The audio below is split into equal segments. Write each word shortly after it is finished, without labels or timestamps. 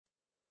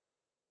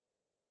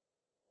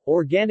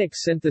Organic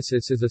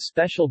synthesis is a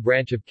special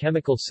branch of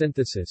chemical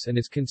synthesis and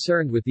is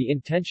concerned with the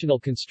intentional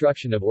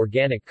construction of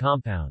organic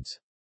compounds.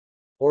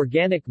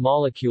 Organic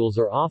molecules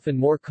are often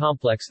more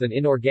complex than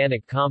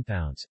inorganic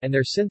compounds, and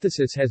their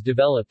synthesis has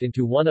developed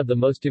into one of the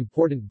most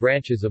important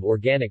branches of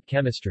organic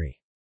chemistry.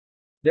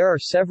 There are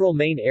several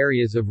main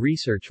areas of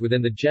research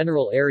within the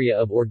general area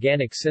of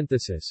organic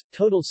synthesis: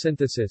 total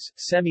synthesis,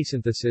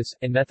 semisynthesis,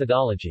 and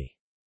methodology.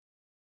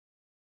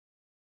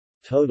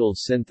 Total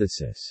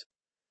synthesis.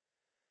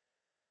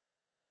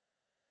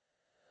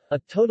 A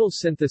total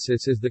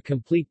synthesis is the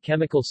complete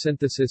chemical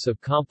synthesis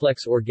of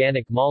complex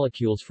organic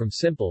molecules from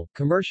simple,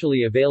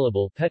 commercially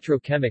available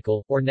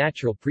petrochemical, or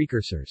natural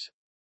precursors.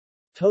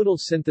 Total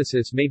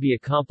synthesis may be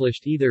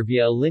accomplished either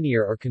via a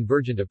linear or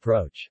convergent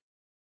approach.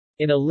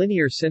 In a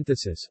linear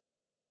synthesis,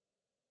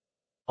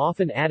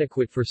 often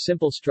adequate for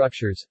simple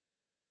structures,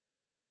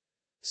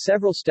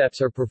 several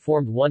steps are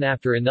performed one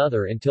after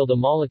another until the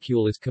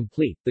molecule is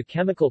complete. The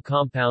chemical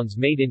compounds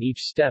made in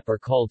each step are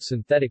called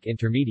synthetic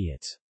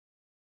intermediates.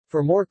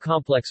 For more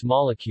complex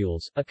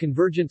molecules, a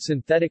convergent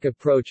synthetic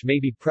approach may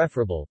be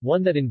preferable,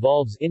 one that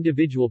involves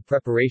individual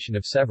preparation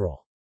of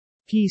several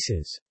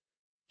pieces,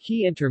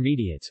 key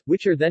intermediates,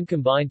 which are then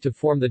combined to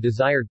form the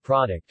desired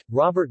product.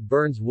 Robert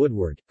Burns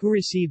Woodward, who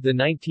received the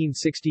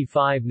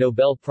 1965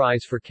 Nobel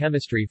Prize for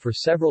Chemistry for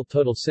several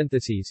total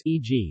syntheses,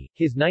 e.g.,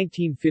 his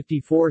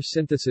 1954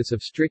 synthesis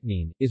of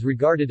strychnine, is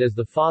regarded as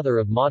the father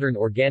of modern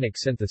organic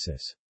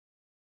synthesis.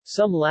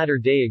 Some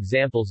latter-day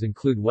examples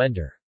include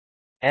Wender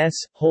S.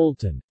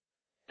 Holton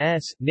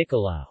S.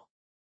 Nicolau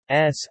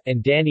S.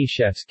 and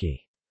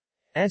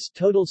Daniszewski's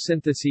total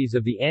syntheses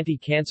of the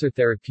anti-cancer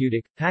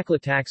therapeutic,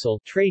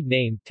 paclitaxel, trade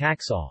name,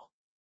 Taxol.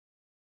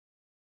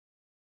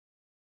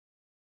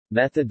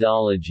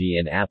 Methodology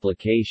and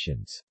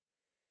applications.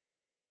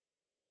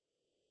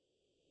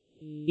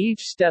 Each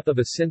step of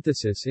a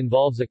synthesis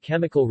involves a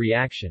chemical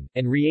reaction,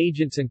 and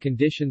reagents and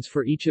conditions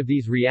for each of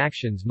these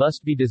reactions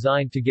must be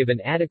designed to give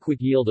an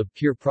adequate yield of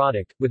pure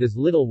product, with as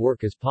little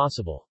work as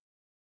possible.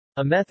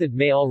 A method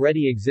may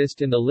already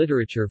exist in the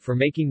literature for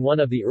making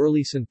one of the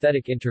early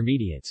synthetic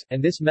intermediates,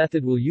 and this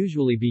method will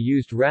usually be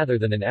used rather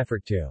than an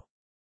effort to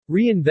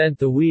reinvent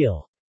the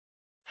wheel.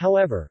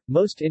 However,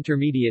 most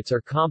intermediates are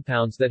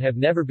compounds that have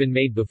never been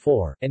made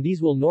before, and these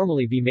will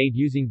normally be made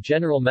using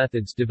general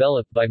methods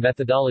developed by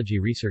methodology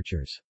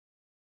researchers.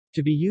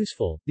 To be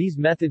useful, these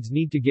methods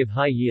need to give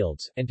high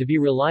yields, and to be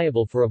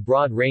reliable for a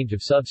broad range of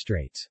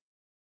substrates.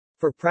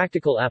 For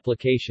practical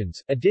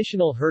applications,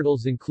 additional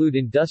hurdles include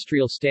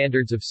industrial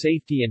standards of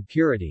safety and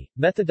purity.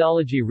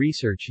 Methodology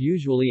research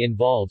usually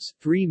involves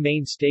three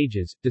main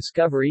stages: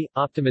 discovery,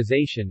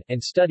 optimization,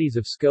 and studies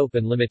of scope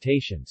and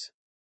limitations.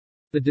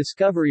 The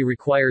discovery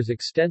requires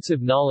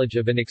extensive knowledge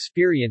of and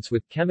experience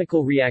with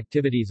chemical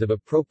reactivities of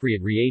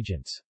appropriate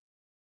reagents.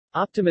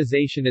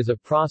 Optimization is a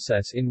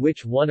process in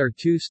which one or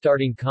two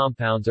starting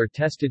compounds are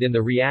tested in the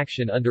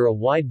reaction under a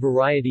wide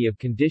variety of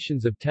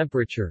conditions of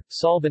temperature,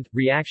 solvent,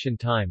 reaction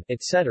time,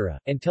 etc.,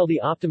 until the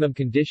optimum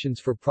conditions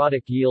for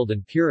product yield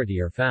and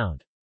purity are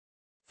found.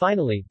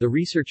 Finally, the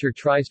researcher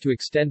tries to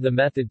extend the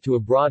method to a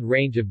broad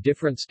range of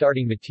different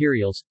starting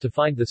materials, to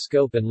find the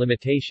scope and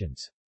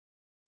limitations.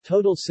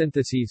 Total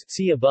syntheses,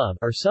 see above,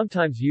 are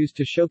sometimes used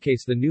to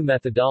showcase the new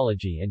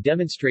methodology and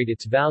demonstrate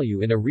its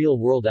value in a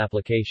real-world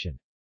application.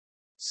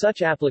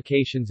 Such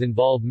applications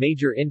involve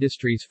major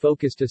industries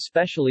focused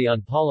especially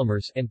on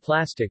polymers and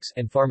plastics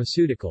and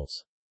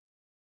pharmaceuticals.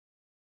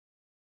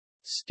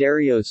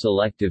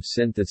 Stereoselective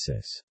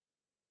synthesis.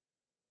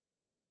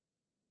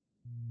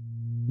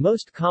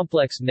 Most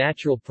complex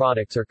natural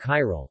products are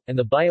chiral, and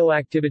the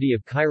bioactivity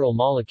of chiral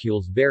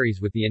molecules varies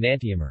with the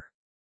enantiomer.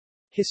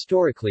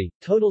 Historically,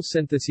 total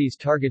syntheses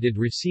targeted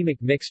racemic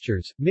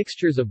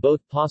mixtures of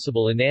both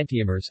possible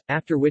enantiomers,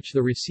 after which the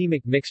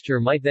racemic mixture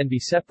might then be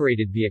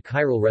separated via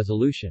chiral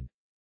resolution.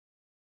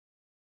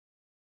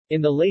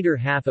 In the later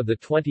half of the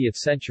 20th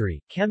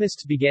century,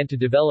 chemists began to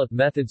develop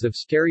methods of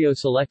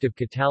stereoselective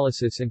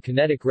catalysis and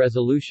kinetic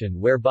resolution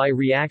whereby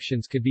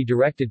reactions could be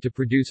directed to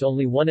produce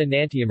only one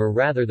enantiomer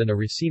rather than a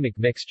racemic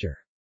mixture.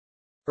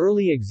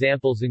 Early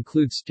examples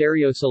include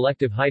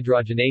stereoselective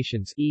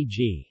hydrogenations,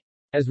 e.g.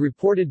 as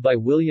reported by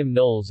William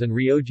Knowles and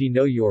Ryoji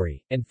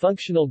Noyori, and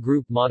functional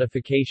group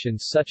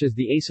modifications such as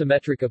the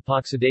asymmetric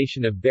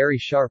epoxidation of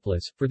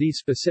Berry-Sharpless. For these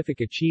specific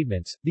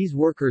achievements, these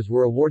workers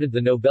were awarded the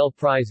Nobel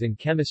Prize in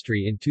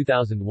Chemistry in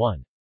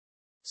 2001.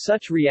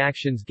 Such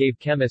reactions gave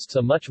chemists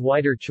a much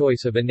wider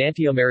choice of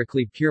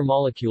enantiomerically pure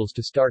molecules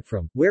to start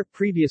from, where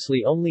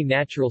previously only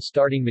natural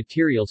starting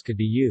materials could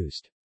be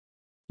used.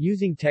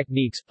 Using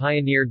techniques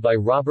pioneered by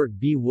Robert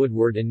B.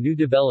 Woodward and new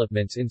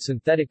developments in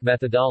synthetic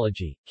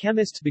methodology,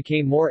 chemists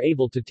became more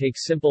able to take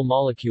simple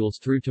molecules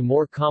through to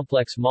more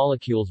complex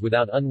molecules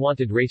without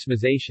unwanted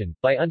racemization,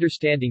 by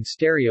understanding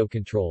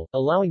stereocontrol,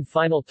 allowing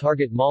final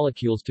target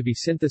molecules to be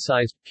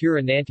synthesized,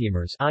 pure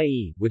enantiomers,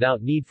 i.e.,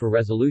 without need for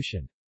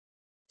resolution.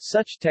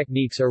 Such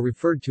techniques are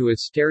referred to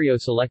as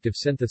stereoselective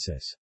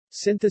synthesis.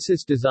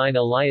 Synthesis design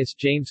Elias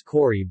James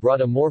Corey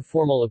brought a more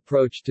formal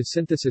approach to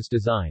synthesis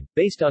design,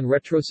 based on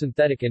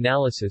retrosynthetic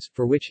analysis,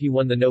 for which he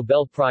won the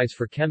Nobel Prize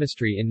for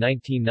Chemistry in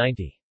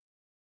 1990.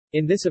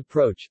 In this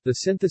approach, the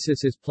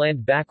synthesis is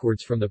planned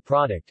backwards from the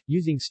product,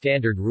 using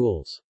standard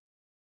rules.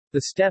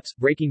 The steps,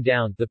 breaking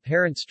down the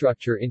parent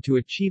structure into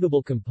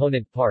achievable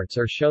component parts,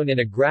 are shown in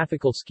a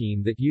graphical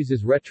scheme that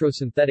uses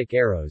retrosynthetic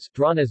arrows,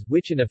 drawn as,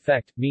 which in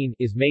effect, mean,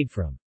 is made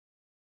from.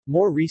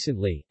 More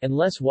recently, and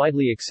less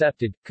widely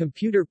accepted,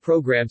 computer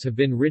programs have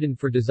been written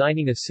for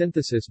designing a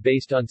synthesis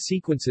based on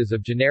sequences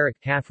of generic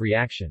half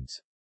reactions.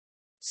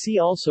 See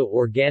also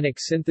organic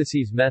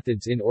syntheses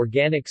methods in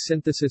organic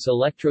synthesis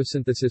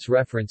electrosynthesis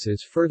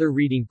references further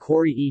reading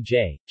Corey E.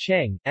 J.,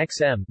 Cheng,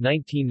 X.M.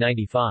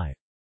 1995.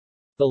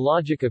 The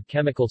Logic of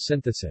Chemical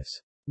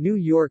Synthesis. New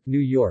York, New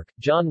York,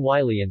 John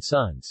Wiley &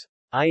 Sons.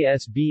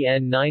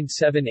 ISBN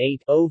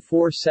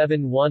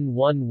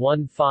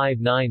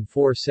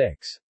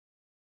 978-0471115946.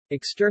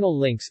 External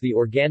links: The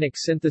Organic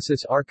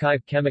Synthesis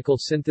Archive, Chemical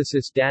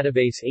Synthesis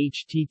Database,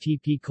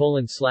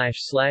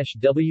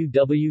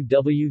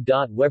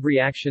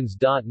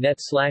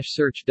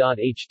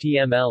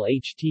 http://www.webreactions.net/search.html,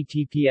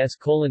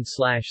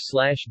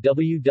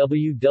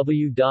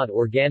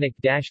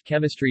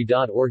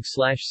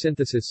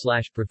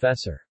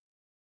 https://www.organic-chemistry.org/synthesis/professor.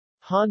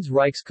 Hans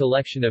Reich's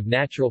collection of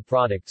natural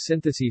product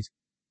syntheses.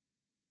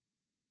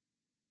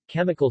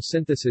 Chemical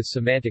Synthesis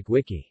Semantic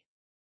Wiki.